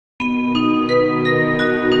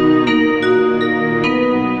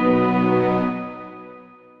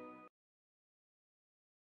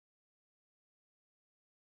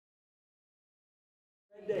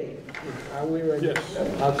Are we ready? Yes.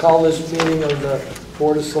 I'll call this meeting of the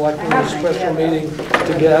Board of Selectmen, this special meeting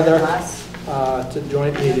together, to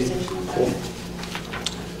joint meeting. Cool.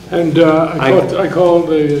 And I call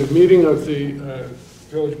the meeting of the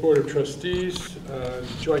Village Board of Trustees,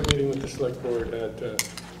 joint meeting with the Select Board at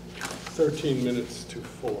 13 minutes to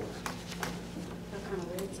 4.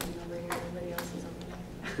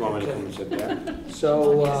 You want me to come and sit there?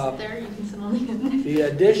 So, the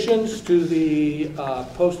additions to the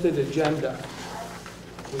posted agenda,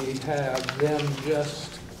 we have them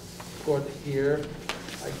just put here.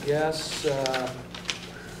 I guess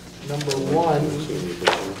number one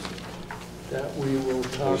that we will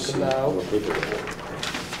talk about.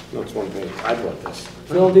 No, it's one page. I brought this.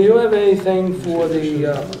 Phil, do you have anything for the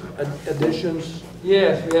additions?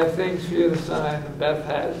 Yes, we have things for you to sign. Beth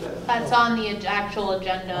has that. That's on the actual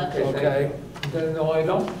agenda. Okay. Then no, I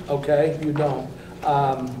don't. Okay, you don't.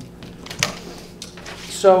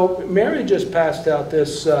 So Mary just passed out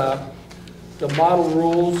this, the model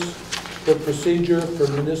rules for procedure for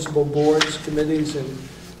municipal boards, committees, and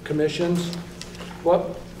commissions.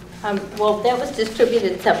 What? Well, that was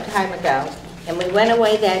distributed some time ago, and we went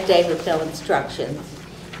away that day with no instructions.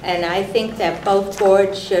 And I think that both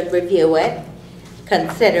boards should review it,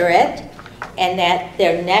 consider it, and that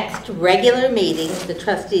their next regular meeting, the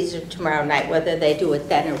trustees are tomorrow night, whether they do it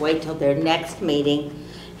then or wait till their next meeting,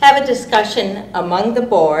 have a discussion among the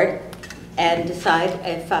board and decide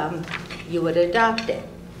if you would adopt it.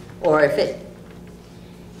 Or if it,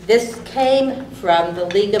 this came from the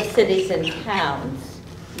League of Cities and Towns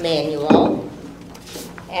manual,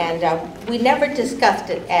 and we never discussed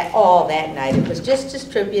it at all that night. It was just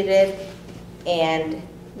distributed, and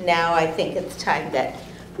now I think it's time that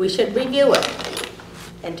we should review it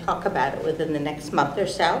and talk about it within the next month or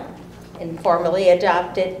so, and formally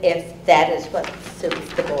adopt it if that is what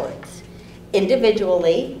suits the boards.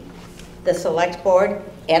 Individually, the Select Board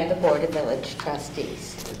and the Board of Village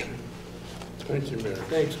Trustees. Okay. Thank you, Mary.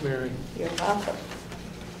 Thanks, Mary. You're welcome.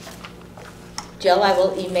 Jill, I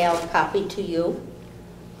will email a copy to you.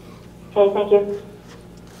 Okay, thank you.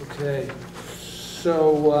 Okay.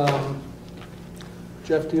 So,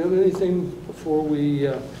 Jeff, do you have anything before we...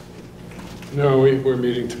 No, we're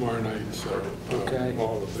meeting tomorrow night, so Okay.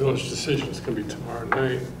 all the village decisions can be tomorrow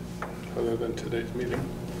night, other than today's meeting.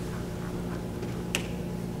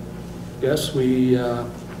 Yes, we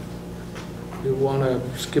want to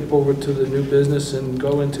skip over to the new business and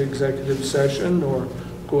go into executive session, or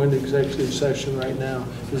go into executive session right now?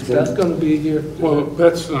 Is Beth going to be here? Well,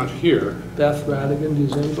 Beth's not here. Beth Radigan,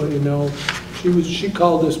 does anybody know? She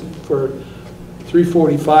called us for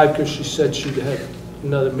 3:45 because she said she'd had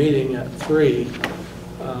another meeting at 3.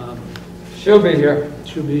 She'll be here.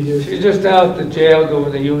 She'll be here. She's just out at the jail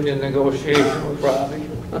doing the union negotiation with Robbie.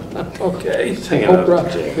 Okay. Hang out.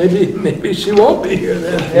 Maybe she won't be here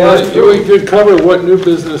then. Yeah, We could cover what new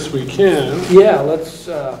business we can. Yeah, let's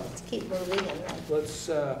Keep moving.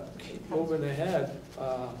 keep moving ahead.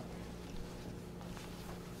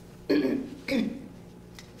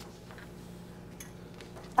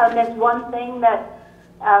 There's one thing that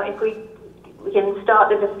if we can start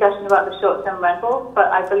the discussion about the short-term rental, but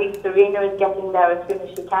I believe Serena is getting there as soon as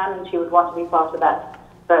she can, and she would want to be part of that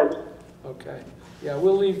vote. Okay. Yeah,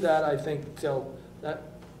 we'll leave that, I think, till that.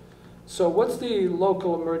 So what's the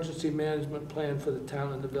local emergency management plan for the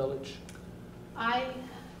town and the village?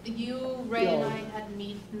 Ray and I had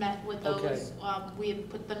met with those. Okay. We had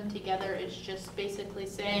put them together. It's just basically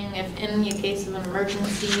saying if in the case of an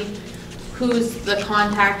emergency, who's the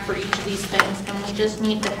contact for each of these things, and we just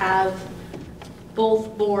need to have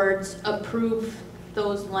both boards approve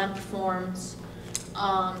those Lent forms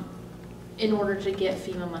in order to get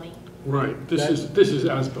FEMA money. Right. This is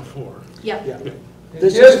as before. Yeah. Yeah.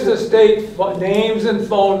 It's just to state names and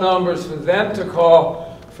phone numbers for them to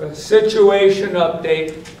call for a situation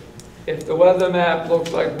update if the weather map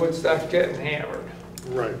looks like Woodstock's getting hammered.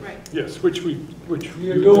 Right. Right. Yes, which You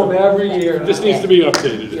do them every year now. This needs to be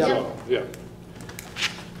updated Yeah. as well. Yeah.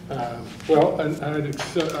 Well, I'd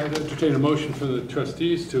entertain a motion for the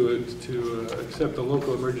trustees to accept the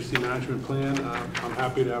local emergency management plan. I'm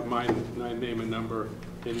happy to have my name and number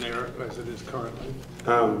in there as it is currently.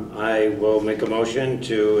 I will make a motion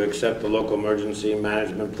to accept the local emergency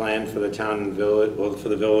management plan for the town and village, well, for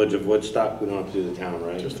the village of Woodstock. We don't have to do the town,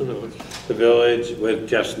 right? Just the village. The village with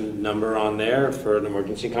Jeff's number on there for an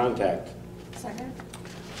emergency contact. Second.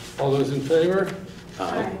 All those in favor?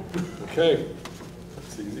 Aye. Okay.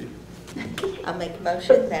 That's easy. I'll make a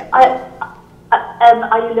motion that.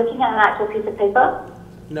 Are you looking at an actual piece of paper?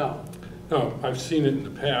 No. No, I've seen it in the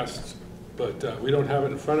past, but we don't have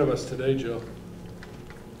it in front of us today, Jill.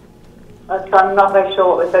 So I'm not very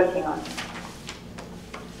sure what we're voting on.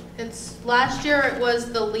 Last year it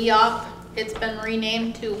was the LEOP, it's been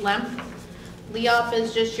renamed to LEMP. LEOP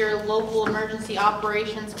is just your local emergency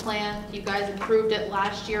operations plan. You guys approved it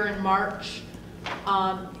last year in March.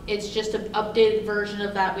 It's just an updated version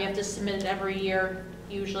of that. We have to submit it every year,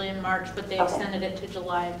 usually in March, but they extended it to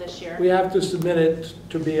July of this year. We have to submit it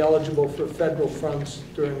to be eligible for federal funds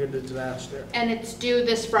during a disaster. And it's due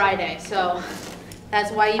this Friday, so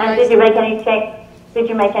that's why you And guys... did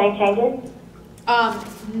you make any changes?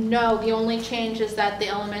 No, the only change is that the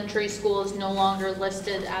elementary school is no longer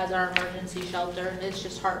listed as our emergency shelter. It's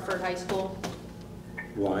just Hartford High School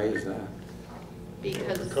Why is that?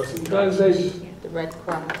 because The Red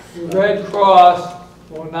Cross. The Red Cross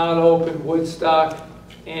will not open Woodstock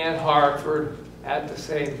and Hartford at the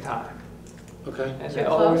same time. Okay, And they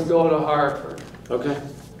always go to Hartford. okay.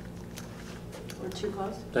 We're too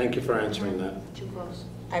close? Thank you for answering that. Too close.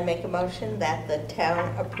 I make a motion that the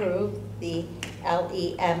town approve the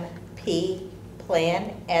LEMP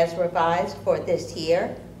plan as revised for this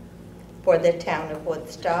year for the town of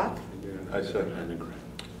Woodstock. I second.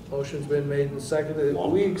 Motion's been made and seconded.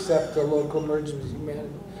 We accept the local emergency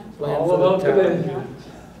management plan All for the about the town. vision.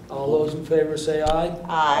 All those in favor say aye.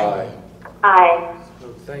 Aye. Aye.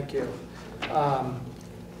 Thank you.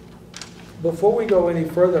 Before we go any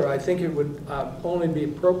further, I think it would only be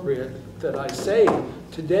appropriate that I say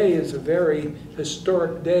today is a very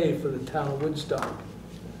historic day for the town of Woodstock.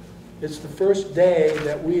 It's the first day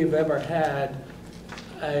that we have ever had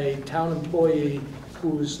a town employee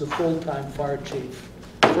who is the full-time fire chief.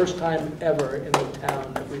 First time ever in the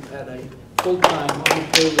town that we've had a full-time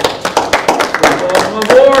unpaid. Welcome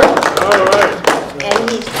aboard. All right. And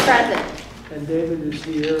he's present. And David is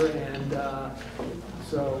here, and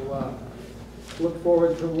so look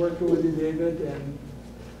forward to working with you, David, and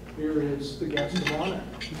here is the guest of honor.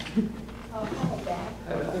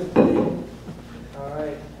 All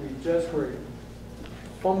right, we just were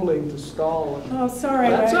fumbling to stall. Oh, sorry.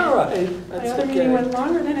 That's all right. The That's other meeting went okay.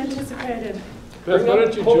 longer than anticipated. Beth, why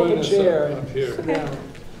don't you Pull join up a us chair up here? and sit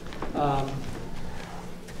down.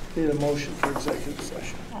 Need a motion for executive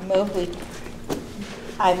session.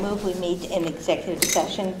 I move we meet in executive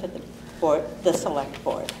session for the select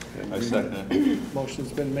board. I second it.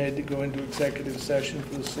 Motion's been made to go into executive session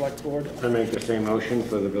for the select board. I make the same motion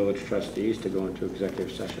for the village trustees to go into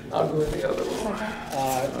executive session. I'll go in the other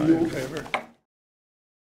one. You In favor?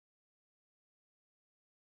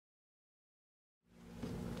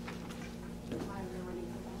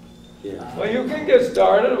 Yeah. Well, you can get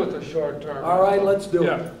started with the short term. All right, let's do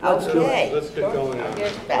Yeah. it. Let's do it. Okay. Let's get going on.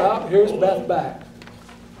 Here's Well, Beth. here's Beth back.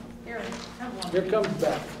 Here, have one. Here comes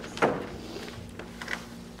Beth.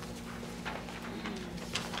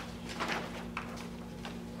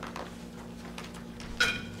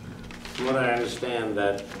 From what I understand,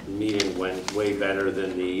 that meeting went way better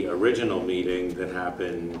than the original meeting that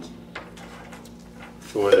happened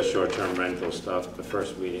for the short-term rental stuff. The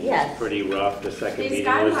first meeting was Yes. pretty rough. The second These meeting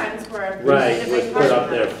was, guidelines were. right, was put up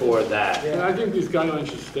there for that. And I think these guidelines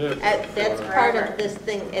should stay. That's part of this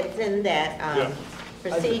thing, it's in that Yeah.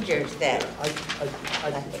 procedures that, I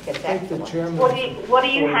I think it's think the excellent. chairman. What are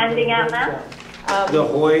you handing out now? The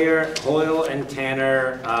Hoyle and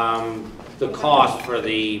Tanner, the cost for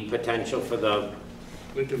the potential for the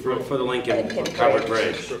Lincoln Bridge. for the Lincoln Lincoln covered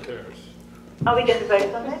Bridge. bridge. Repairs. Are we going to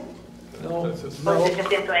vote on it? No, That's just- Or no, is it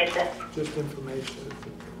just information? just information.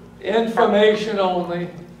 Information only.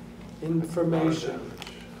 Information.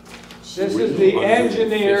 This is the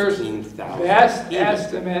engineer's 15,000. best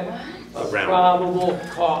estimate of Around. probable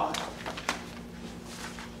cost.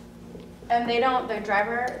 And they don't, the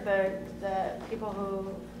driver, the people who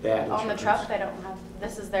Yeah, own the insurance. truck, they don't have,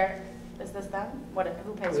 this is their, is this them? What,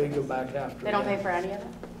 who pays for They go this? back after. They don't that. pay for any of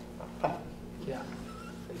it? Yeah.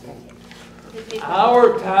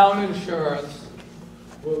 Our town insurance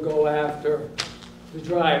will go after the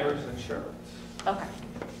driver's insurance. Okay,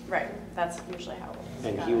 right, that's usually how it works.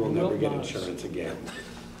 And Got he it. will never get Will not. insurance again.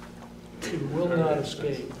 You will not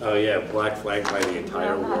escape. Oh yeah, black flag by the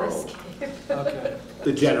entire Will not world. escape. Okay.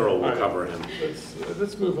 The general will All right. cover him.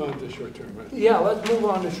 Let's move on to short-term rental. Yeah, let's move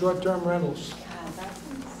on to short-term rentals. God, that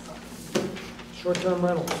sounds- Short-term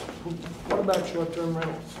rentals. What about short-term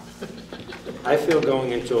rentals? I feel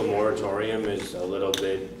going into a moratorium is a little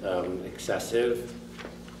bit excessive.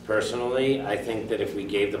 Personally, I think that if we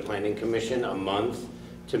gave the planning commission a month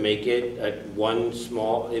to make it one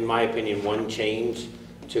small, in my opinion, one change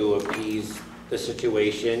to appease the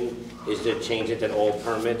situation is to change it that all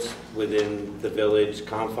permits within the village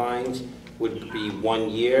confines would be 1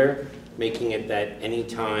 year, making it that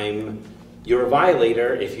anytime you're a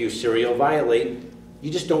violator, if you serial violate, you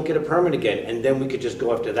just don't get a permit again. And then we could just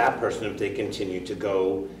go after that person if they continue to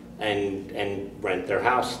go and rent their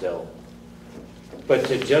house still. But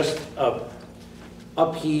to just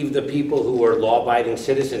upheave the people who are law-abiding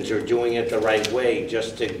citizens who are doing it the right way,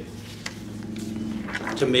 just to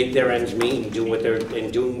make their ends meet and do what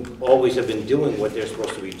always have been doing what they're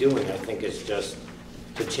supposed to be doing, I think is just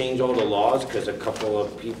to change all the laws, because a couple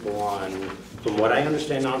of people from what I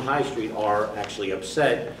understand on High Street are actually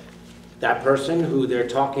upset. That person who they're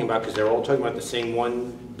talking about, because they're all talking about the same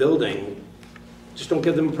one building, just don't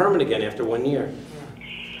give them a permit again after 1 year.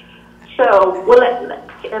 So, well,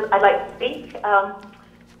 I'd like to speak.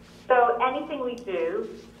 So anything we do,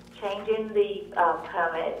 changing the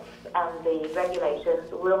permits and the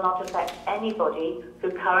regulations will not affect anybody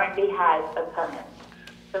who currently has a permit.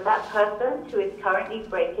 So that person who is currently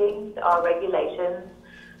breaking our regulations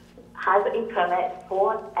has a permit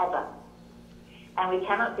forever. And we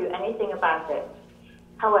cannot do anything about it.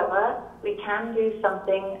 However, we can do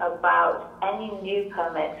something about any new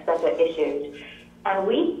permits that are issued. And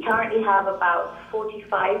we currently have about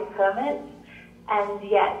 45 permits, and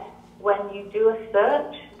yet when you do a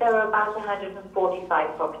search, there are about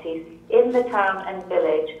 145 properties in the town and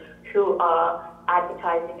village who are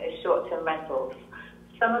advertising as short-term rentals.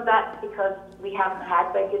 Some of that's because we haven't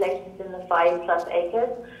had regulations in the 5+ acres,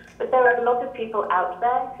 but there are a lot of people out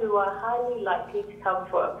there who are highly likely to come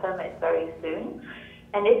for a permit very soon.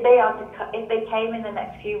 And if they came in the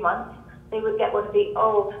next few months, they would get one of the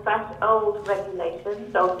old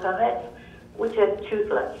regulations, old permits, which are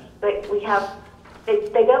toothless. They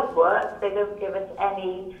don't work. They don't give us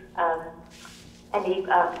any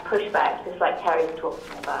pushback, just like Carrie was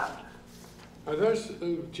talking about. Are those,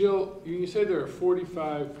 Jill, you say there are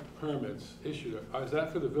 45 permits issued. Is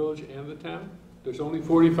that for the village and the town? There's only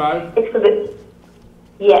 45? It's for the,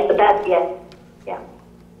 yes, but that's, yes, yeah.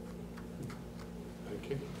 Thank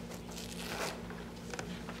you.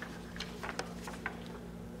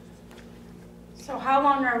 So how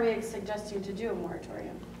long are we suggesting to do a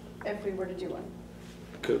moratorium, if we were to do one?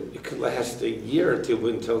 It could last a year or two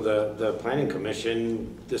until the planning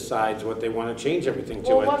commission decides what they want to change everything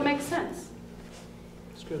to. Well, what makes sense?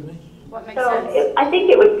 Excuse me? What makes sense? I think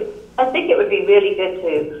it would be really good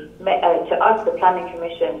to ask the planning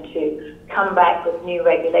commission to come back with new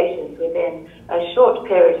regulations within a short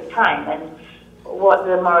period of time. And what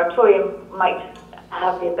the moratorium might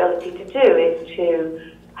have the ability to do is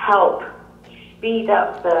to help speed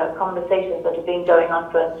up the conversations that have been going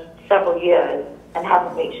on for several years and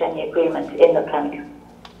haven't reached any agreement in the planning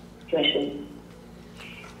commission.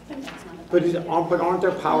 But aren't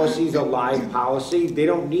their policies a live policy? They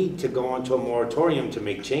don't need to go onto a moratorium to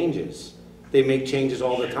make changes. They make changes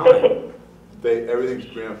all the time. Everything's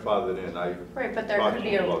grandfathered in. Right, but there could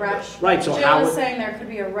be a rush. Right, so Jill is saying there could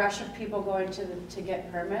be a rush of people going to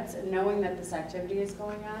get permits and knowing that this activity is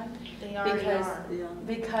going on. They already are.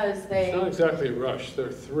 Because they... It's not exactly a rush. There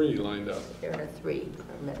are 3 lined up. There are 3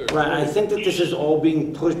 permits. Right, I think that this is all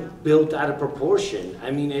being built out of proportion.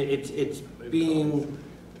 I mean, it's being,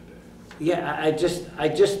 yeah, I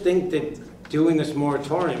just think that doing this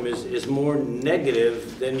moratorium is more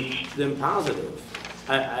negative than positive.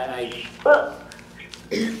 Well,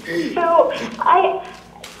 so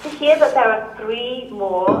to hear that there are 3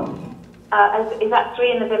 more, is that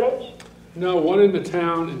 3 in the village? No, 1 in the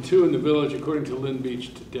town and 2 in the village, according to Lynn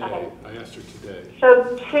Beach today. Okay. I asked her today.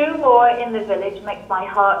 So 2 more in the village makes my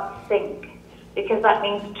heart sink, because that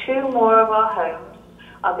means 2 more of our homes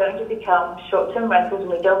are going to become short-term rentals, and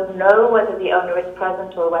we don't know whether the owner is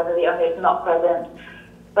present or whether the owner is not present.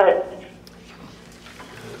 But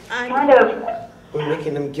kind of... We're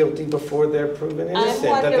making them guilty before they're proven innocent.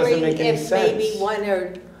 I'm That doesn't make wondering any if sense. maybe 1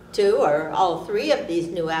 or 2 or all 3 of these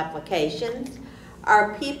new applications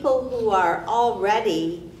are people who are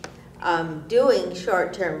already doing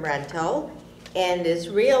short-term rental and is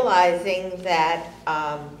realizing that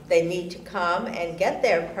they need to come and get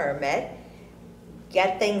their permit,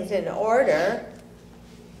 get things in order.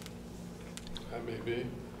 That may be. It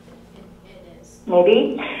is.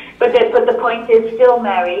 Maybe. But the point is still,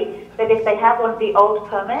 Mary, that if they have one of the old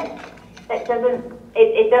permits, it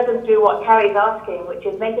doesn't do what Carrie's asking, which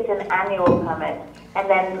is make it an annual permit, and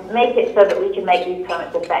then make it so that we can make these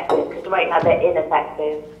permits effective, because right now they're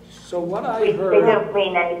ineffective. So what They I heard, don't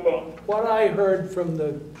mean anything. what I heard from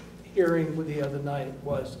the hearing the other night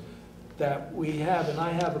was that we have, and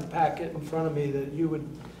I have a packet in front of me that you would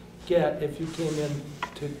get if you came in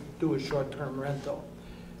to do a short-term rental.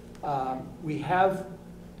 We have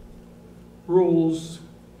rules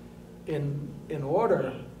in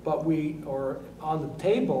order, but are on the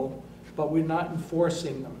table, but we're not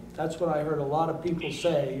enforcing them. That's what I heard a lot of people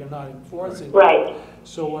say, you're not enforcing them. Right.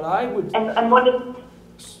 So what I would... And what is...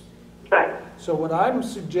 Sorry. So what I'm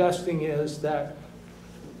suggesting is that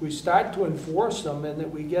we start to enforce them and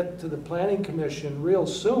that we get to the planning commission real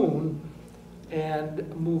soon and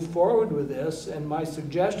move forward with this. And my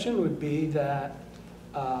suggestion would be that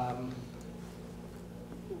our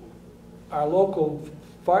local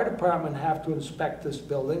fire department have to inspect this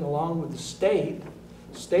building along with the state.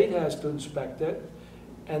 The state has to inspect it,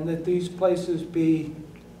 and that these places be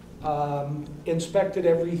inspected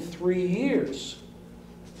every 3 years.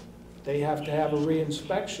 They have to have a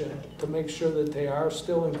re-inspection to make sure that they are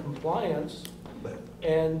still in compliance,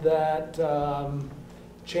 and that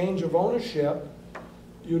change of ownership,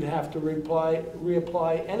 you'd have to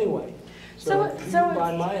reapply anyway. So if you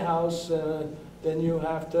buy my house, then you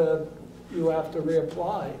have to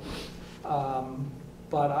reapply.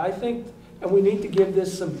 But I think, and we need to give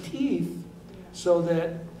this some teeth so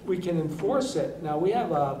that we can enforce it. Now, we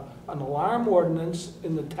have an alarm ordinance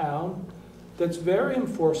in the town that's very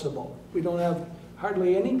enforceable. We don't have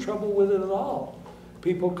hardly any trouble with it at all.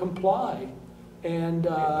 People comply. And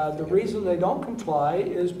the reason they don't comply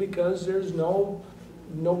is because there's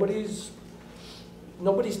nobody's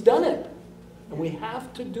done it. And we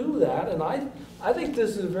have to do that. And I think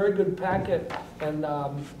this is a very good packet. And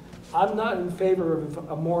I'm not in favor of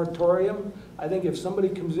a moratorium. I think if somebody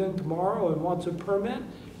comes in tomorrow and wants a permit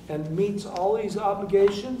and meets all these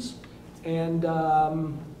obligations, and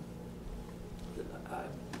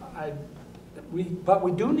but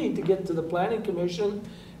we do need to get to the planning commission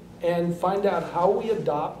and find out how we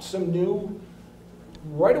adopt some new,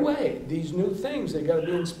 right away, these new things. They got to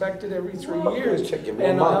be inspected every 3 years.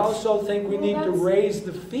 And I also think we need to raise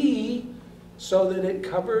the fee so that it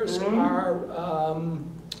covers our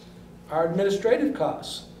administrative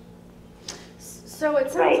costs. So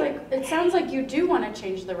it sounds like you do want to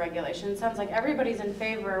change the regulation. It sounds like everybody's in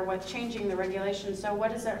favor with changing the regulation. So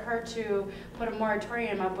what does it hurt to put a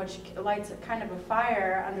moratorium up, which lights kind of a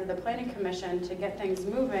fire under the planning commission to get things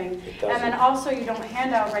moving? And then also you don't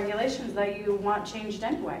hand out regulations that you want changed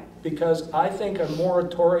anyway. Because I think a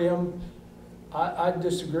moratorium, I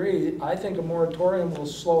disagree. I think a moratorium will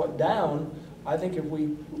slow it down. I think if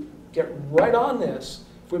we get right on this,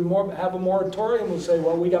 if we have a moratorium, we'll say,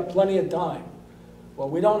 well, we got plenty of time. Well,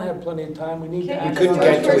 we don't have plenty of time. We need to act. You couldn't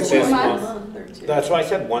get to it this month. That's why I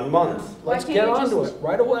said 1 month. Let's get onto it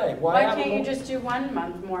right away. Why can't you just do 1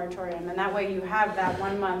 month moratorium, and that way you have that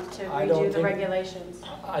 1 month to redo the regulations?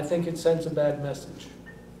 I think it sends a bad message.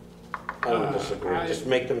 I would disagree. Just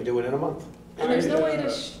make them do it in a month. And there's no way to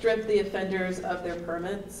strip the offenders of their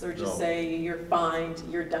permits, or just say you're fined,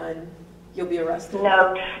 you're done, you'll be arrested?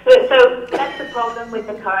 No. So that's the problem with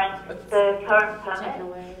the current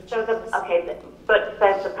permit. So but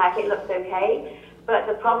says the packet looks okay. But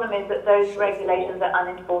the problem is that those regulations are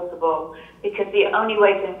unenforceable, because the only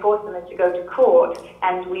way to enforce them is to go to court,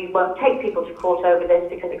 and we won't take people to court over this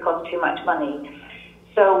because it costs too much money.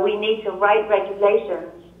 So we need to write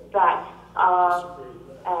regulations that are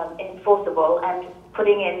enforceable, and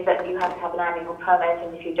putting in that you have to have an annual permit,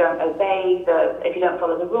 and if you don't obey if you don't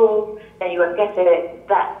follow the rules, then you won't get it.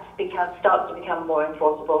 That starts to become more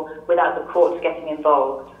enforceable without the courts getting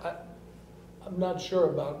involved. I'm not sure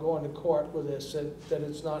about going to court with this, that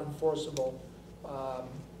it's not enforceable. I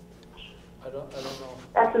don't know.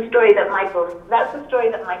 That's the story that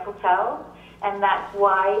Michael tells, and that's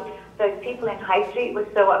why those people in High Street were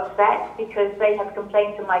so upset, because they have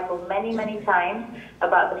complained to Michael many, many times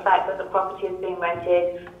about the fact that the property is being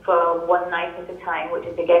rented for 1 night at a time, which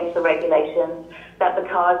is against the regulations, that the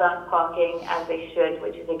cars aren't parking as they should,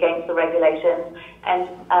 which is against the regulations, and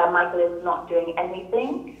Michael is not doing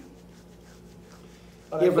anything.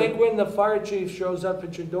 But I think when the fire chief shows up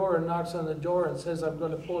at your door and knocks on the door and says, I'm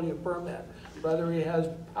going to pull your permit, whether he has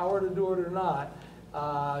power to do it or not,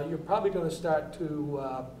 you're probably going to start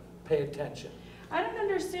to pay attention. I don't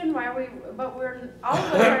understand why but all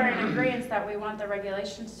of us are in agreement that we want the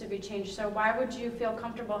regulations to be changed. So why would you feel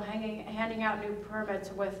comfortable handing out new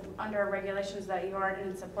permits under regulations that you aren't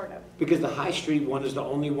in support of? Because the High Street one is the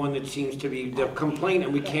only one that seems to be the complaint,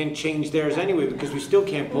 and we can't change theirs anyway, because we still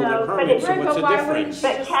can't pull their permits, so what's the difference? Why wouldn't you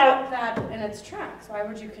just stop that in its tracks? Why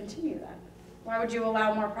would you continue that? Why would you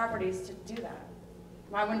allow more properties to do that?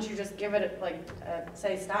 Why wouldn't you just give it,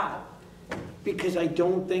 say stop? Because I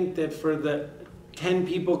don't think that for the 10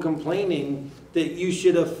 people complaining that you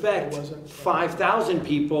should affect 5,000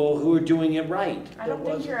 people who are doing it right. I don't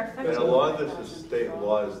think you're affecting. And a lot of this is state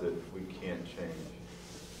laws that we can't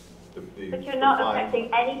change. But you're not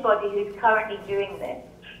affecting anybody who's currently doing this.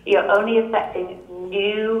 You're only affecting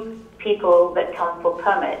new people that come for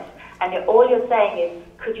permits. And all you're saying is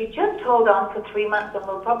could you just hold on for 3 months and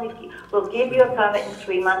we'll give you a permit in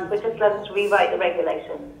 3 months, but just let us rewrite the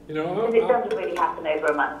regulations. You know, Because it doesn't really happen over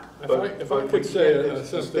a month. if I could say The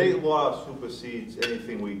something. state law supersedes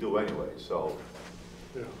anything we do anyway, so.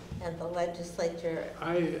 Yeah. And the legislature,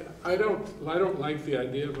 I don't like the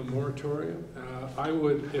idea of a moratorium. I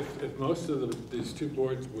would, if most of these two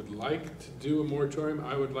boards would like to do a moratorium,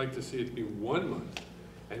 I would like to see it be 1 month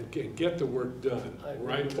and get the work done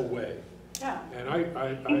right away. Yeah. And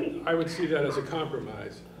I would see that as a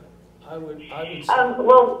compromise. I would say.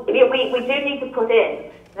 Well, we do need to put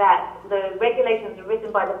in that the regulations are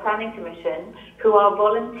written by the Planning Commission, who are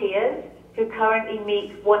volunteers, who currently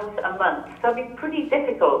meet once a month. So it'd be pretty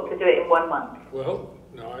difficult to do it in 1 month. Well,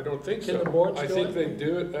 no, I don't think so. Can the boards I do think it? they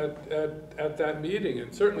do it at that meeting,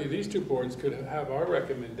 and certainly these two boards could have our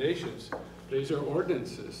recommendations. These are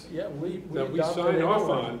ordinances Yeah, we that we adopted sign off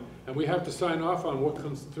anyway. on, and we have to sign off on what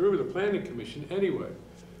comes through the Planning Commission anyway.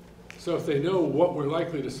 So if they know what we're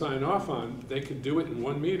likely to sign off on, they could do it in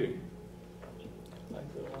one meeting.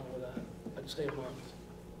 I'd go along with that. I'd say a month.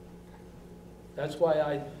 That's why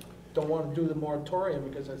I don't want to do the moratorium,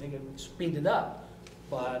 because I think it would speed it up.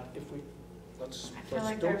 But if we, let's I feel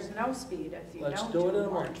like do it. there's no speed if you Let's don't do it do in a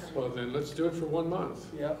a month. moratorium. Well, then let's do it for 1 month.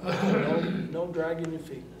 Yeah, no dragging your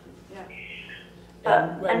feet. Yeah.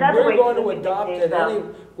 And Another we're way going to to look at adopt it it is, any,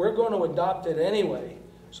 we're going to adopt it anyway,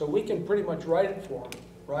 so we can pretty much write it for them,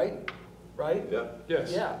 right? Right? Yeah.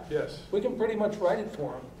 Yes, Yeah. yes. We can pretty much write it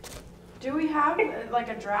for them. Do we have like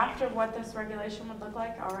a draft of what this regulation would look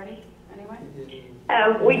like already, anyway?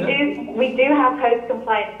 We do have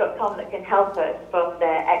hostcompliance.com that can help us from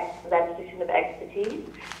their position of expertise.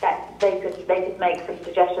 That they could make some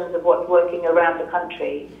suggestions of what's working around the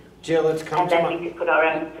country, Jill, it's come and to then my, we could put our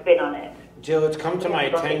own spin on it. Jill, it's come to my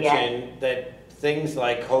Yeah, okay, attention that things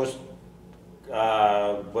like host,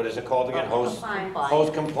 what is it called again?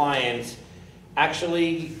 Host compliance,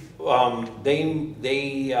 actually, all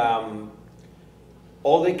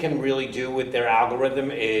they can really do with their algorithm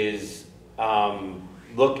is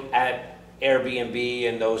look at Airbnb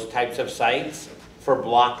and those types of sites for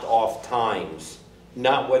blocked off times,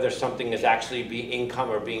 not whether something is actually income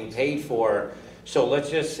or being paid for. So let's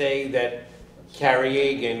just say that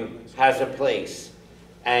Carrie has a place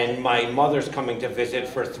and my mother's coming to visit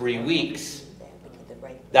for 3 weeks.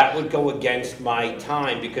 That would go against my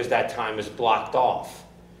time because that time is blocked off.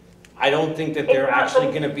 I don't think that they're actually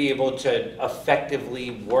going to be able to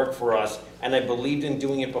effectively work for us, and I believed in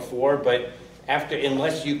doing it before, but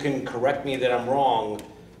unless you can correct me that I'm wrong,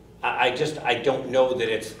 I don't know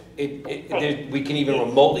that we can even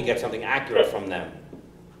remotely get something accurate from them.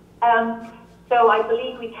 So I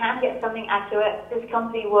believe we can get something accurate. This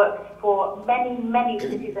company works for many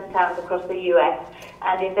cities and towns across the US,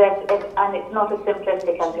 and it's not as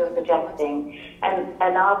simplistic as you're suggesting. And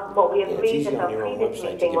what we agreed at our previous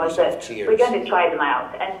meeting was that we're going to try them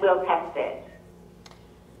out and we'll test it.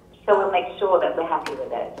 So we'll make sure that we're happy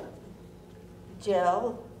with it.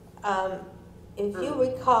 Jill, if you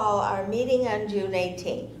recall our meeting on June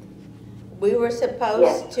 18th, we were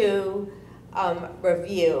supposed to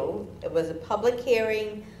review, it was a public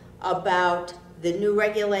hearing about the new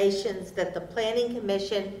regulations that the Planning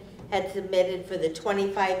Commission had submitted for the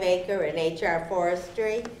 25-acre and HR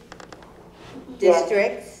forestry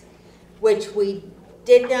districts, which we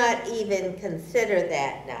did not even consider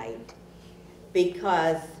that night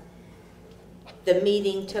because the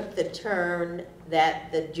meeting took the turn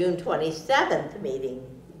that the June 27th meeting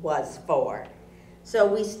was for. So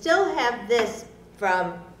we still have this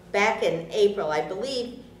from back in April. I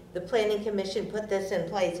believe the Planning Commission put this in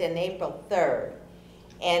place in April 3rd.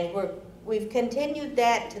 And we've continued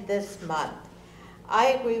that to this month. I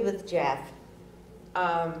agree with Jeff.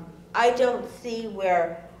 I don't see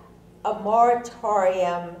where a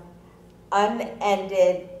moratorium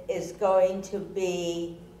unended is going to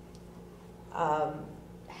be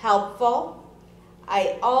helpful.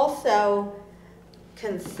 I also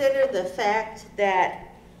consider the fact that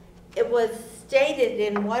it was stated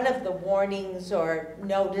in one of the warnings or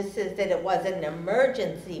notices that it was an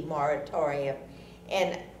emergency moratorium,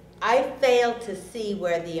 and I fail to see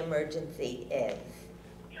where the emergency is.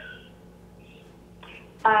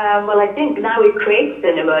 Well, I think now we've created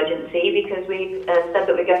an emergency because we've said that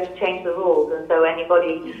we're going to change the rules, and so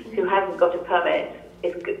anybody who hasn't got a permit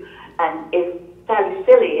is fairly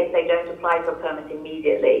silly if they don't apply for a permit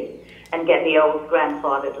immediately and get the old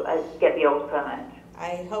get the old permit.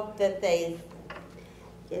 I hope that they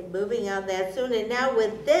get moving on that soon. And now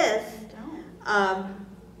with this, I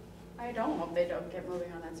don't hope they don't get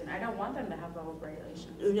moving on that soon. I don't want them to have the whole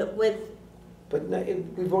regulation. But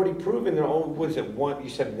we've already proven there only, was it one, you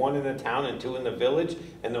said one in the town and two in the village,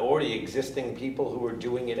 and there are already existing people who are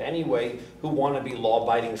doing it anyway, who want to be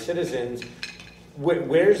law-abiding citizens.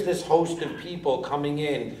 Where's this host of people coming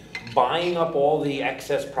in, buying up all the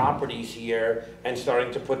excess properties here and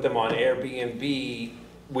starting to put them on Airbnb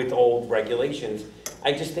with old regulations?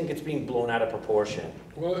 I just think it's being blown out of proportion.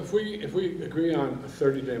 Well, if we agree on a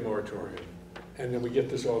 30-day moratorium, and then we get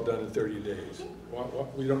this all done in 30 days,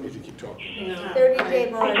 we don't need to keep talking about it.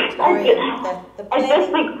 30-day moratorium, the I just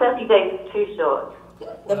planning, think 30 days is too short.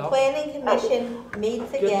 the planning commission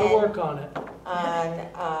meets Get to again work on it.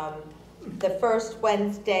 on the first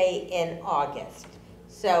Wednesday in August.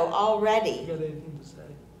 So You already, got anything to say?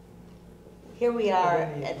 here we are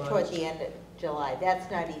Any toward advice? the end of July. That's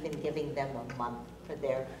not even giving them a month for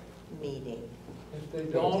their meeting. If they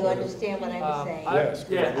Do don't. you understand what I'm saying? Yes,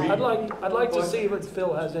 but Yeah, I'd like to see if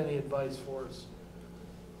Phil has any advice for us.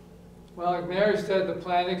 Well, like Mary said, the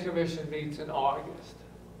planning commission meets in August.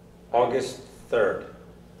 August 3rd,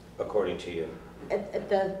 according to you. At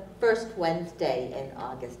the first Wednesday in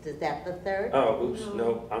August, is that the 3rd? Oh, oops,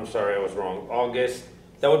 no, I'm sorry, I was wrong. August,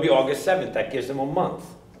 that would be August 7th, that gives them a month.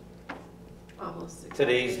 Almost.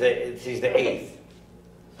 Today's the 8th.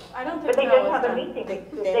 I don't But think they that don't was have a done. meeting.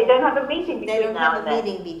 They They don't have a meeting They between don't now have and a then.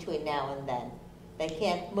 meeting between now and then. They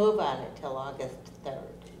can't move on it till August 3rd.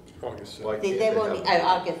 August 7th. Why See, can't they they won't, have-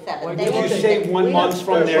 August Why 7th. can't They Did you won't- say 1 month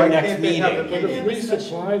from their Why next can't they have meeting? a But if we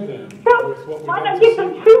supply them So, with what we why want not to give see.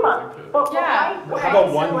 them 2 months? But Yeah. why- How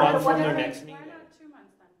about 1 so month why from their don't- next meeting? Why not 2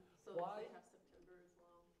 months then? Why?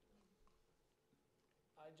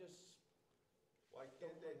 I just, Why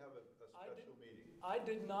can't they have a special meeting? I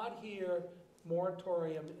did not hear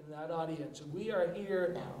moratorium in that audience. We are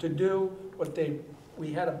here to do what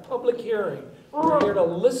we had a public hearing. We're here to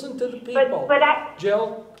listen to the people. But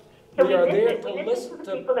Jill, so we are there listened to to listen the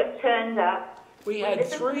to, people that turned up. we had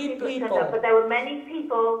listened to the 3 that turned people. up, But there were many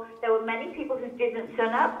people who didn't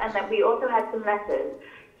turn up, and then we also had some letters.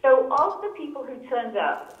 So of the people who turned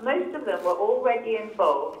up, most of them were already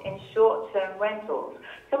involved in short-term rentals.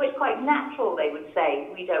 So it's quite natural they would say,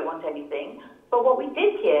 we don't want anything. But what we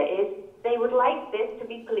did hear is they would like this to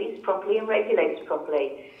be policed properly and regulated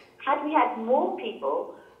properly. Had we had more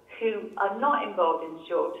people who are not involved in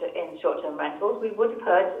short-term rentals, we would have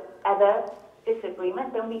heard other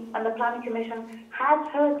disagreements, and the planning commission has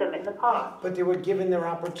heard them in the past. But they were given their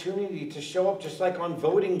opportunity to show up, just like on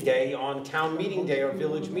voting day, on town meeting day, or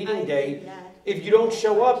village meeting day. If you don't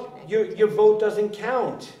show up, your vote doesn't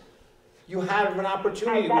count. You have an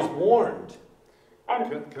opportunity, it was warned.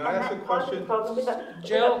 And Can I ask a that's part of the question? problem with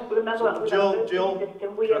Jill? remember with Jill, our voting Jill,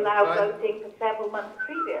 system, we can allow I- voting for several months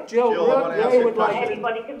previous. Jill, Jill, I wanna ask Ray you a would like, question.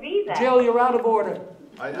 Everybody can be there. Jill, you're out of order.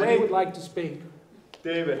 I Ray need- would like to speak.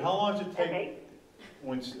 David, how long does it take, Okay.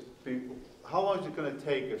 how long is it gonna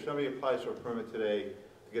take if somebody applies for a permit today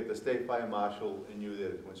to get the state fire marshal and you there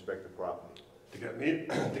to inspect the property? To get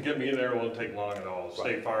me there won't take long at all.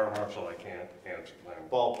 State fire marshal, I can't answer them.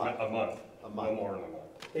 Ballpark. A month, A no month. more than a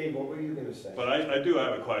month. Dave, what were you gonna say? But I do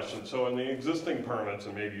have a question. So in the existing permits,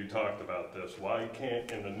 and maybe you talked about this, why can't,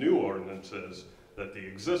 in the new ordinances, that the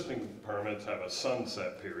existing permits have a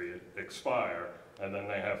sunset period, expire, and then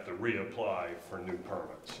they have to reapply for new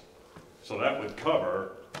permits? So that would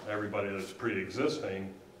cover everybody that's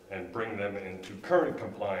pre-existing and bring them into current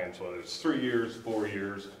compliance, whether it's 3 years, 4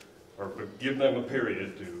 years, or give them a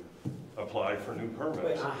period to apply for new Wait,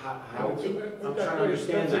 permits. I'm trying to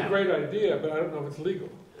understand That's a that. great idea, but I don't know if it's legal.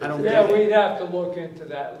 I don't Yeah, get it. we'd have to look into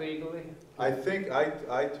that legally. I think,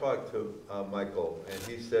 I talked to Michael, and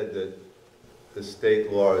he said that the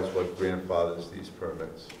state law is what grandfathers these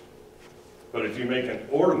permits. But if you make an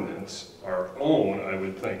ordinance, our own, I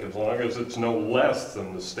would think, as long as it's no less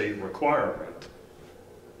than the state requirement,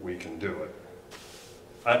 we can do it.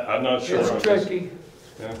 I'm not sure. on It's this. tricky.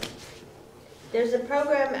 Yeah. There's a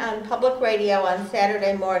program on public radio on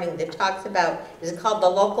Saturday morning that talks about, is it called The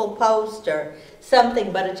Local Post or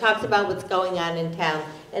something, but it talks about what's going on in town.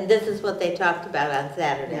 And this is what they talked about on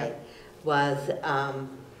Saturday, was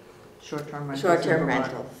Short-term rentals. short-term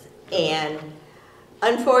rentals. And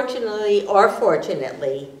unfortunately, or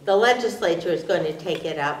fortunately, the legislature is going to take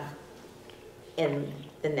it up in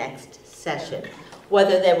the next session.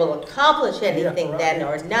 Whether they will accomplish anything then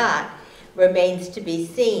or not remains to be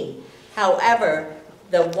seen. However,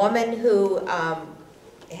 the woman who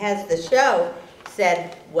has the show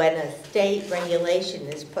said when a state regulation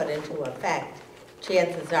is put into effect,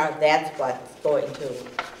 chances are that's what's going to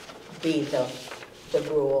be the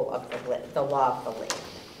rule of the law of the land.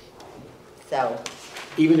 So,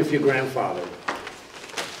 Even if your grandfather.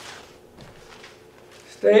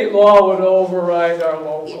 State law would override our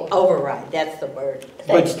local. Override, that's the word.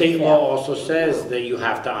 But state law also says that you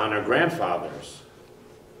have to honor grandfathers.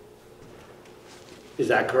 Is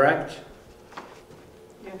that correct?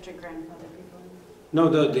 You have to grandfather people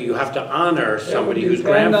in. No, you have to honor somebody It would who's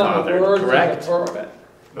depend on the grandfathered, words of the correct? permit.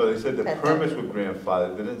 No, they said the permits were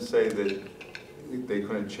grandfathered, they didn't say that they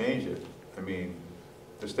couldn't change it. I mean,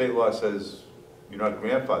 the state law says you're not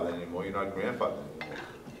grandfathered anymore, you're not grandfathered anymore.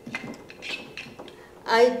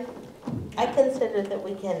 I consider that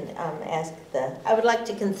we can I would like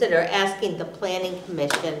to consider asking the Planning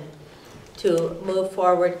Commission to move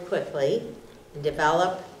forward quickly and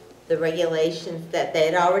develop the regulations that they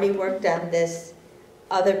had already worked on this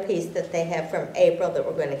other piece that they have from April that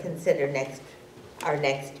we're going to consider our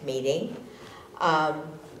next meeting.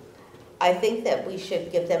 I think that we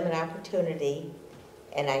should give them an opportunity,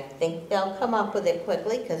 and I think they'll come up with it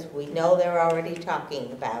quickly because we know they're already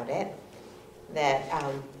talking about it, that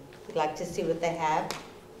we'd like to see what they have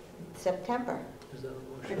in September. Is that a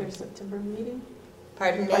By motion? their September meeting?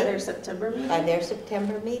 Pardon me? By their September meeting? By their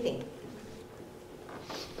September meeting.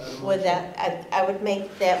 That a With motion? that, I would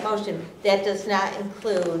make that motion. That does not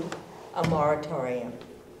include a moratorium.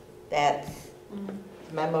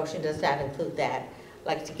 My motion does not include that. I'd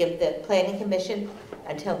like to give the Planning Commission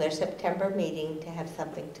until their September meeting to have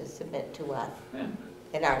something to submit to us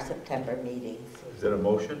in our September meetings. Is that a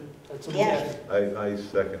motion? That's a Yes. motion. I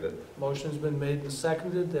second it. Motion's been made and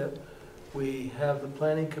seconded that we have the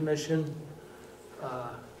Planning Commission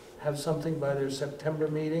have something by their September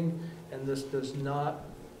meeting, and this does not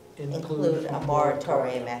Include a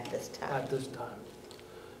moratorium at this time. at this time.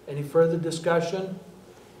 Any further discussion?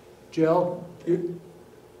 Jill,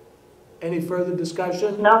 any further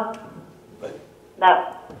discussion? No?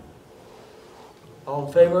 No. All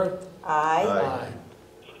in favor? Aye.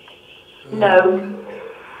 No.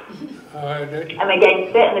 I'm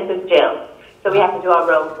against it, and this is Jill. So we have to do our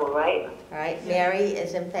roll call, right? All right, Mary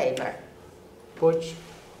is in favor. Butch,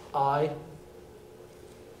 aye.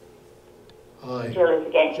 Aye. Jill is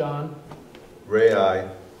against. John? Ray, aye.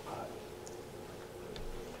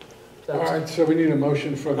 All right, so we need a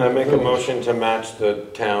motion from the I make a village. motion to match the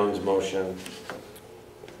town's motion.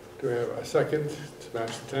 Do we have a second to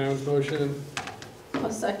match the town's motion?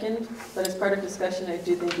 A second, but as part of discussion, I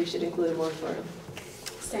do think we should include a moratorium.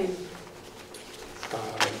 Same.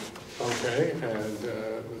 Okay, and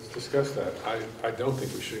let's discuss that. I don't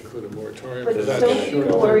think we should include a moratorium. But because that's don't you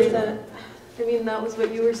short worry term. that, I mean, that was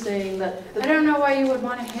what you were saying, that. I don't know why you would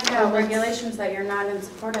want to hand out regulations that you're not in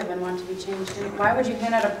support of and want to be changed. Why would you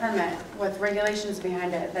hand out a permit with regulations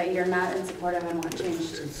behind it that you're not in support of and want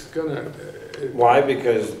changed? It's gonna, Why?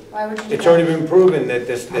 Because Why would you do it's that? already been proven that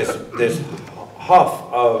this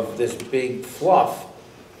huff of this big fluff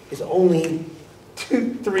is only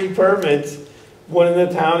 3 permits, 1 in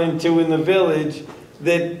the town and 2 in the village,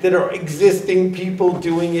 that are existing people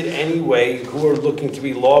doing it anyway who are looking to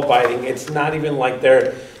be law-abiding. It's not even like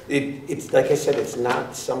it's like I said, it's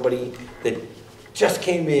not somebody that just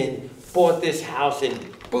came in, bought this house, and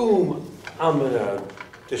boom, I'm gonna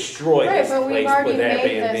destroy Right, this but we've place already with made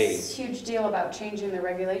Airbnb. this huge deal about changing the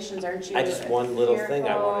regulations, aren't you? I just, one little thing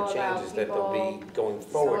I want to fearful change about is that they'll be people going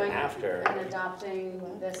forward going after. and adopting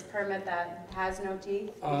this permit that has no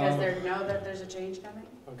teeth because they know that there's a change coming?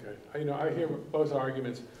 okay, I hear both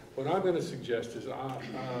arguments. What I'm gonna suggest is,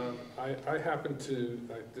 I happen to,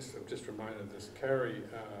 I'm just reminded of this,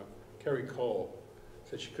 Carrie Cole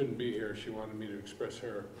said she couldn't be here, she wanted me to express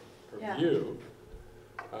her Yeah. view.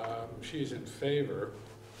 She's in favor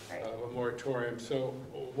Right. of a moratorium. So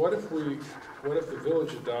what if the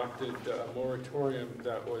village adopted a moratorium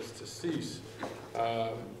that was to cease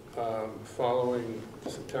following the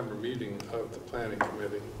September meeting of the planning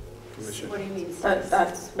commission? What do you mean?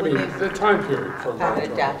 That's I when mean, they. the time period for a Upon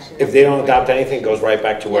moratorium. adoption. If they don't adopt anything, it goes right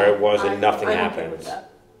back to where it was and nothing I'm okay with happens. that.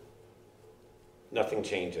 Nothing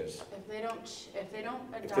changes. If they don't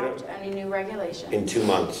adopt any new regulations. In 2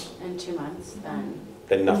 months, In 2 months, then.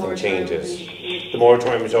 then nothing Moratorium changes. is- The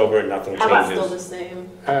moratorium is over and nothing How about Still the changes. same.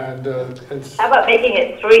 And How about making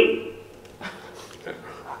it 3?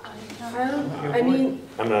 I mean,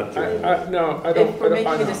 I'm not doing that. no, I don't. if we're making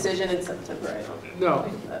I a don't. decision in September, I don't. No,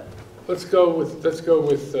 think that- let's go with 2.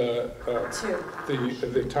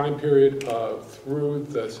 the time period through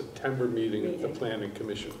the September meeting of the planning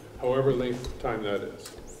commission, however length of time that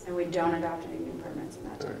is. And we don't adopt any new permits in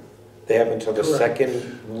that time. They have until the Correct. second,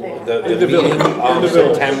 the In the village. meeting In the of village. In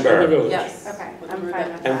the September. village. Yes. Okay, I'm Remember fine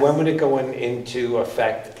that. with that. And when would it go into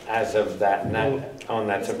effect as of that, on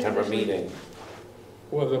that September meeting?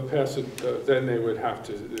 Well, they'll pass it, then they would have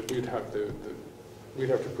to, we'd have to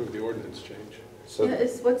approve the ordinance change. So Yeah,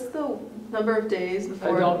 what's the number of days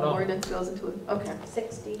before don't the know. ordinance goes into it? Okay.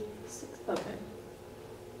 60. Okay.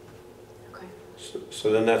 Okay.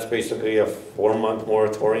 so then that's basically a 4-month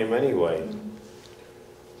moratorium anyway.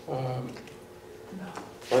 Um,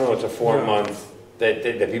 Oh, no, it's a 4-month that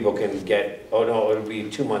people can get, oh no, it'll be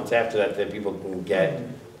 2 months after that people can get.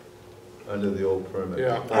 Under the old permit.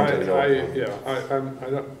 Yeah,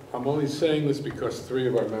 I'm only saying this because 3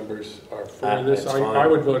 of our members are for this. That's I fine.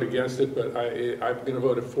 would vote against it, but I'm going to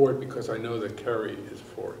vote for it because I know that Kerry is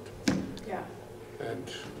for it. Yeah. And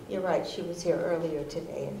You're right, she was here earlier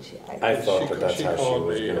today, and I thought that that's how she called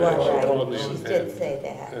was me, gonna and vote. she called me She did say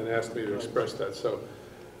that. and asked me to express that, so.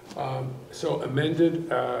 So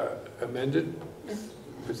amended,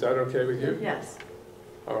 is that okay with you? Yes.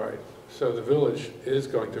 All right, so the village is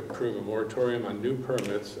going to approve a moratorium on new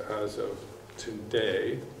permits as of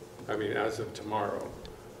today, as of tomorrow.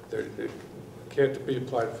 It can't be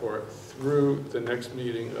applied for through the next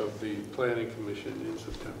meeting of the planning commission in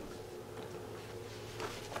September.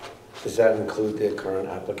 Does that include the current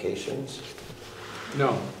applications?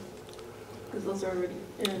 No. Because those are already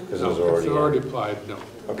in. Because No, those are it's already applied, no.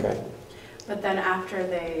 Okay. But then after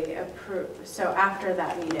they approve, so after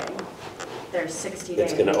that meeting, there's 60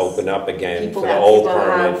 days. It's gonna open up again People for the that old people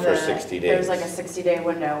permit have for the- 60 days. There's like a 60-day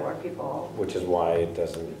window where people, Which is why it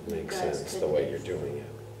doesn't make You guys sense could- the way you're doing it.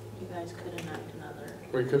 You guys could enact another.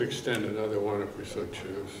 We could extend another one if we so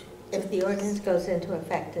choose. If the ordinance goes into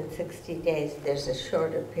effect in 60 days, there's a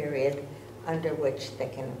shorter period under which they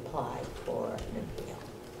can apply for an appeal,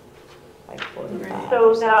 like 45.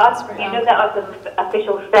 So there are, there are some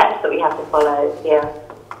official steps that we have to follow here,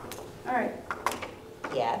 all right.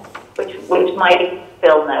 Yes. which might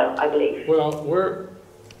Phil know, I believe. Well,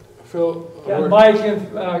 Phil. Yeah, Mike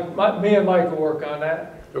and, me and Mike will work on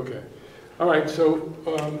that. Okay. All right, so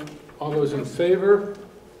all those in favor?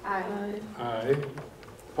 Aye. Aye.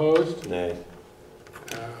 Opposed? Nay.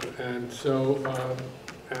 And so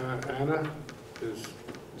Anna is,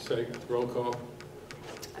 say, roll call.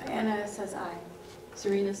 Anna says aye.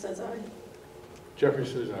 Serena says aye. Jeffrey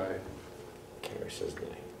says aye. Carrie says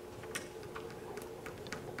nay.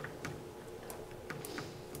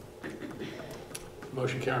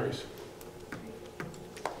 Motion carries.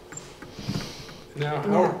 Now,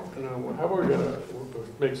 how are we going to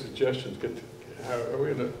make suggestions? How are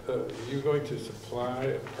we going to, are you going to supply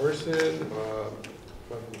a person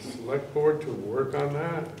from the select board to work on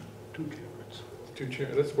that? 2 cameras. 2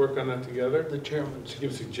 chairs, let's work on that together. The chairman. To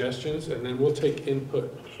give suggestions, and then we'll take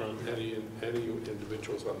input from any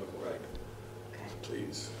individuals on the board.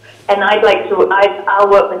 Please. And I'd like to, I'll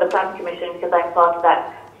work with the planning commission because I'm part of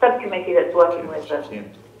that subcommittee that's working with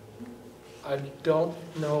them. I don't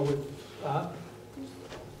know,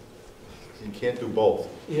 You can't do both.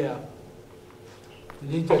 yeah. You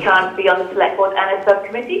need I to- can't be on the select board and a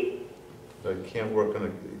subcommittee. You can't work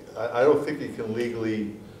on I don't think you can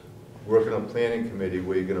legally work on a planning committee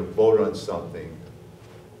where you're gonna vote on something.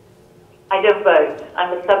 I don't vote.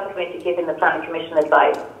 I'm a subcommittee giving the planning commission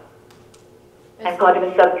advice. I'm part of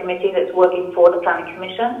a subcommittee that's working for the planning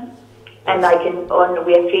commission, and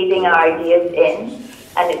we're feeding our ideas in,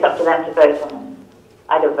 and it's up to them to vote on them.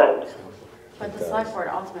 I don't vote. But the select board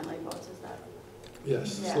ultimately votes, is that?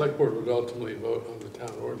 Yes, the Yeah. select board would ultimately vote on the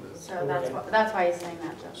town ordinance. So that's why he's saying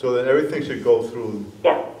that, Jeff. So then everything should go through,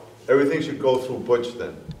 Yeah. everything should go through Butch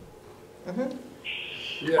then.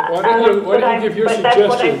 Yeah, why don't you give your But that's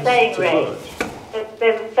what I'm suggestions saying, to Ray. Butch?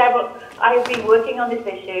 There's several. I've been working on this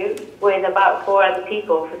issue with about 4 other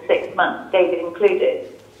people for 6 months, David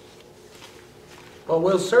included. Well,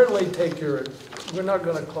 we'll certainly take we're not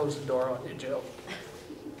going to close the door on you, Jill.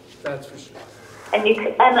 That's for sure. And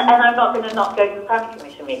I'm not going to not go to the planning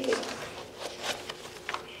commission meeting.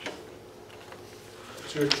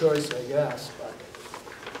 It's your choice, I guess, but.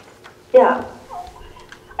 Yeah.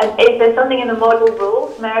 And is there something in the model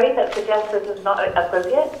rules, Mary, that suggests this is not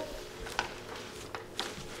appropriate?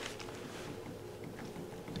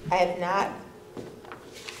 I have not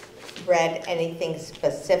read anything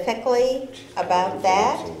specifically about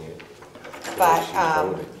that, but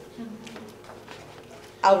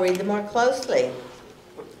I'll read them more closely.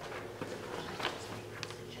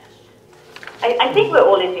 I think we're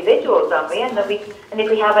all individuals, aren't we? And if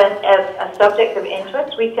we have a subject of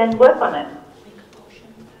interest, we can work on it.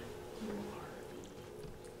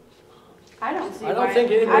 I don't see I don't why. think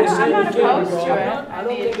anybody's I'm saying not you can't opposed go. to it. I don't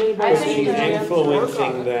think I anybody's think saying She's you can't work on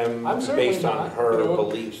influencing it. them I'm certainly based on not. her You know,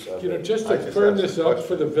 beliefs of it. Just I to just firm asked this a up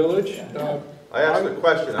for the village, I asked the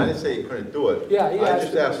question, I didn't say you couldn't do it. Yeah, he I asked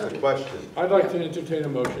just the asked the question. question. I'd like to entertain a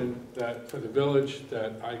motion that for the village,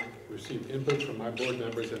 that I receive input from my board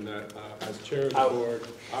members and that as chair of the board,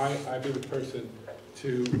 I be the person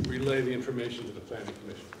to relay the information to the planning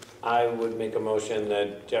commission. I would make a motion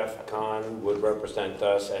that Jeff Kahn would represent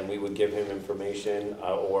us and we would give him information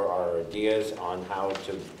or our ideas on how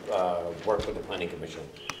to work with the planning commission.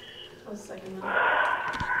 I'll second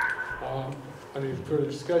that. Any further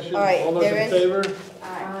discussion? All right, All those in favor?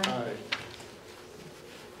 Aye. Aye.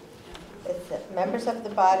 It's that members of the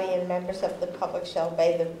body and members of the public shall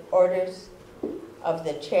obey the orders of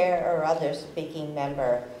the chair or other speaking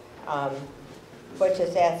member. Butch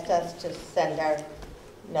has asked us to send our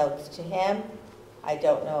notes to him. I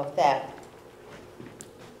don't know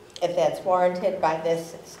if that's warranted by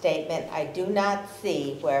this statement. I do not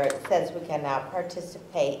see where it says we cannot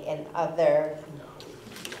participate in other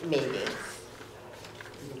meetings.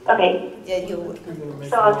 Okay, Yeah, you, You're gonna make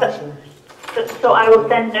So a I'll motion. so I will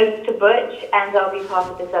send notes to Butch and I'll be part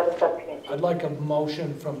of this other subcommittee. I'd like a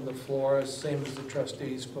motion from the floor, same as the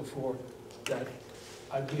trustees before that.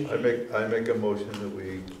 I make a motion that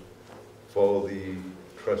we follow the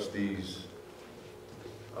trustees'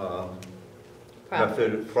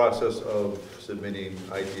 process of submitting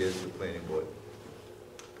ideas to the planning board.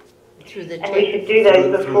 through the And we chair. should do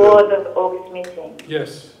those before the August meeting.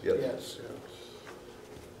 Yes. Yes. Yes.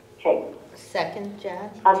 Okay, Second, John?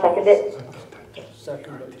 I'll second it.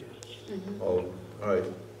 Second by Jim. Oh, all right.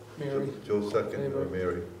 Mary? Joe second, or Favor?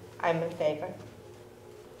 Mary? I'm in favor.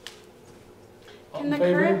 All Can in the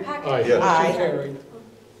favor? current packet? Aye. Yes. Aye. Motion carried.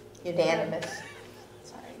 Unanimous.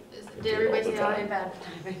 Sorry. Did everybody say Really aye? bad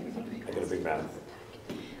timing. I got a big mouth.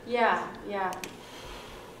 Yeah, yeah.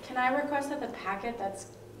 Can I request that the packet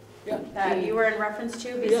Yeah. that you were in reference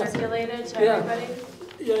to be Yeah. circulated to Yeah. everybody?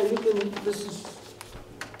 Yeah, you can, this is,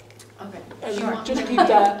 Okay, and sure. just keep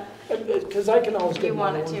that, because I can always get You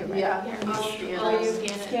want another it one. to, right? Yeah. Here, Will I'll you scan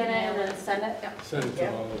it. scan it and then send it? Send it to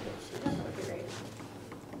Yeah. all of us. yes. That'd be great.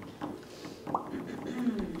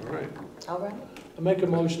 All right. All right. I make a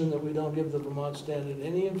motion that we don't give the Vermont Standard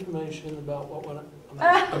any information about what went on.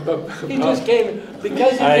 He just came,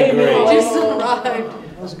 because he I came in. agree. late. Just arrived.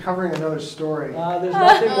 I was covering another story. There's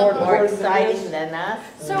nothing more More important than exciting this. than us.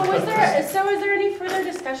 So is there any further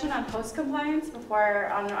discussion on host compliance before,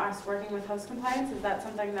 on us working with host compliance? Is that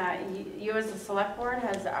something that you as a select board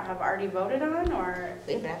have already voted on, or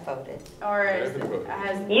We've not voted.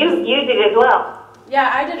 has? You did as well. Yeah,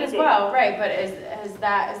 I did as well, right, but is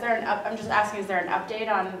there I'm just asking, is there an update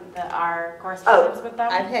on our correspondence with them?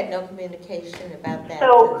 I've had no communication about that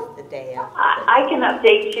So, since the day of. I can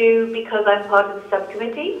update you because I'm part of the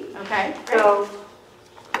subcommittee. Okay, great. So,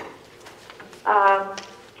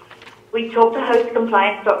 we talked to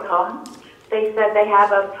hostcompliance.com. They said they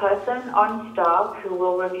have a person on staff who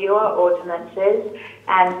will review our ordinances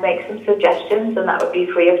and make some suggestions, and that would be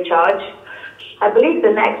free of charge. I believe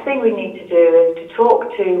the next thing we need to do is to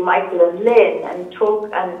talk to Michael and Lynn and talk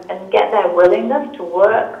and get their willingness to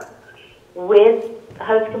work with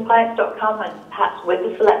hostcompliance.com and perhaps with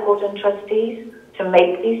the select board and trustees to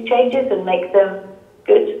make these changes and make them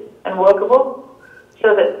good and workable,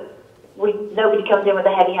 so that nobody comes in with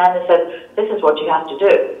a heavy hand and says, this is what you have to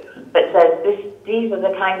do, but says, these are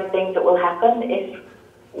the kind of things that will happen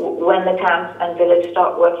when the towns and village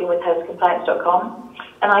start working with hostcompliance.com.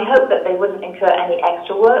 And I hope that they wouldn't incur any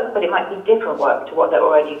extra work, but it might be different work to what they're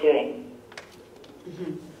already doing.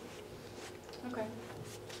 Okay.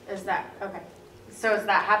 Okay. So is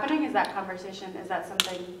that happening? Is that conversation, is that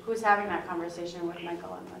something, who's having that conversation with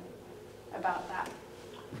Michael and Lynn about that?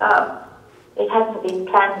 It hasn't been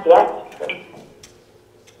planned yet. So.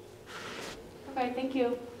 Okay, thank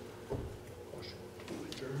you.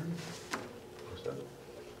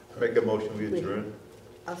 I make a motion, we adjourn.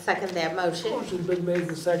 I'll second that motion. Motion's been made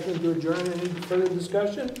and seconded to adjourn. Any further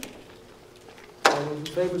discussion? All those in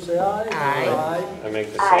favor say aye. Aye. I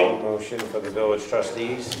make the same motion for the village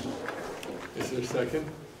trustees. Is there a second?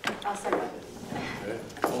 I'll second. Okay.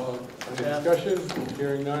 Any discussion?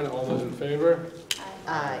 Hearing none. All those in favor?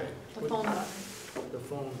 Aye. The phone button. The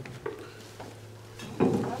phone.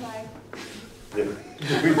 Bye-bye. We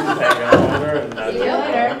just hang on over and See you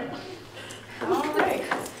later. All right.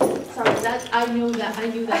 Sorry, I knew that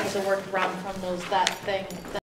was a workaround from that thing.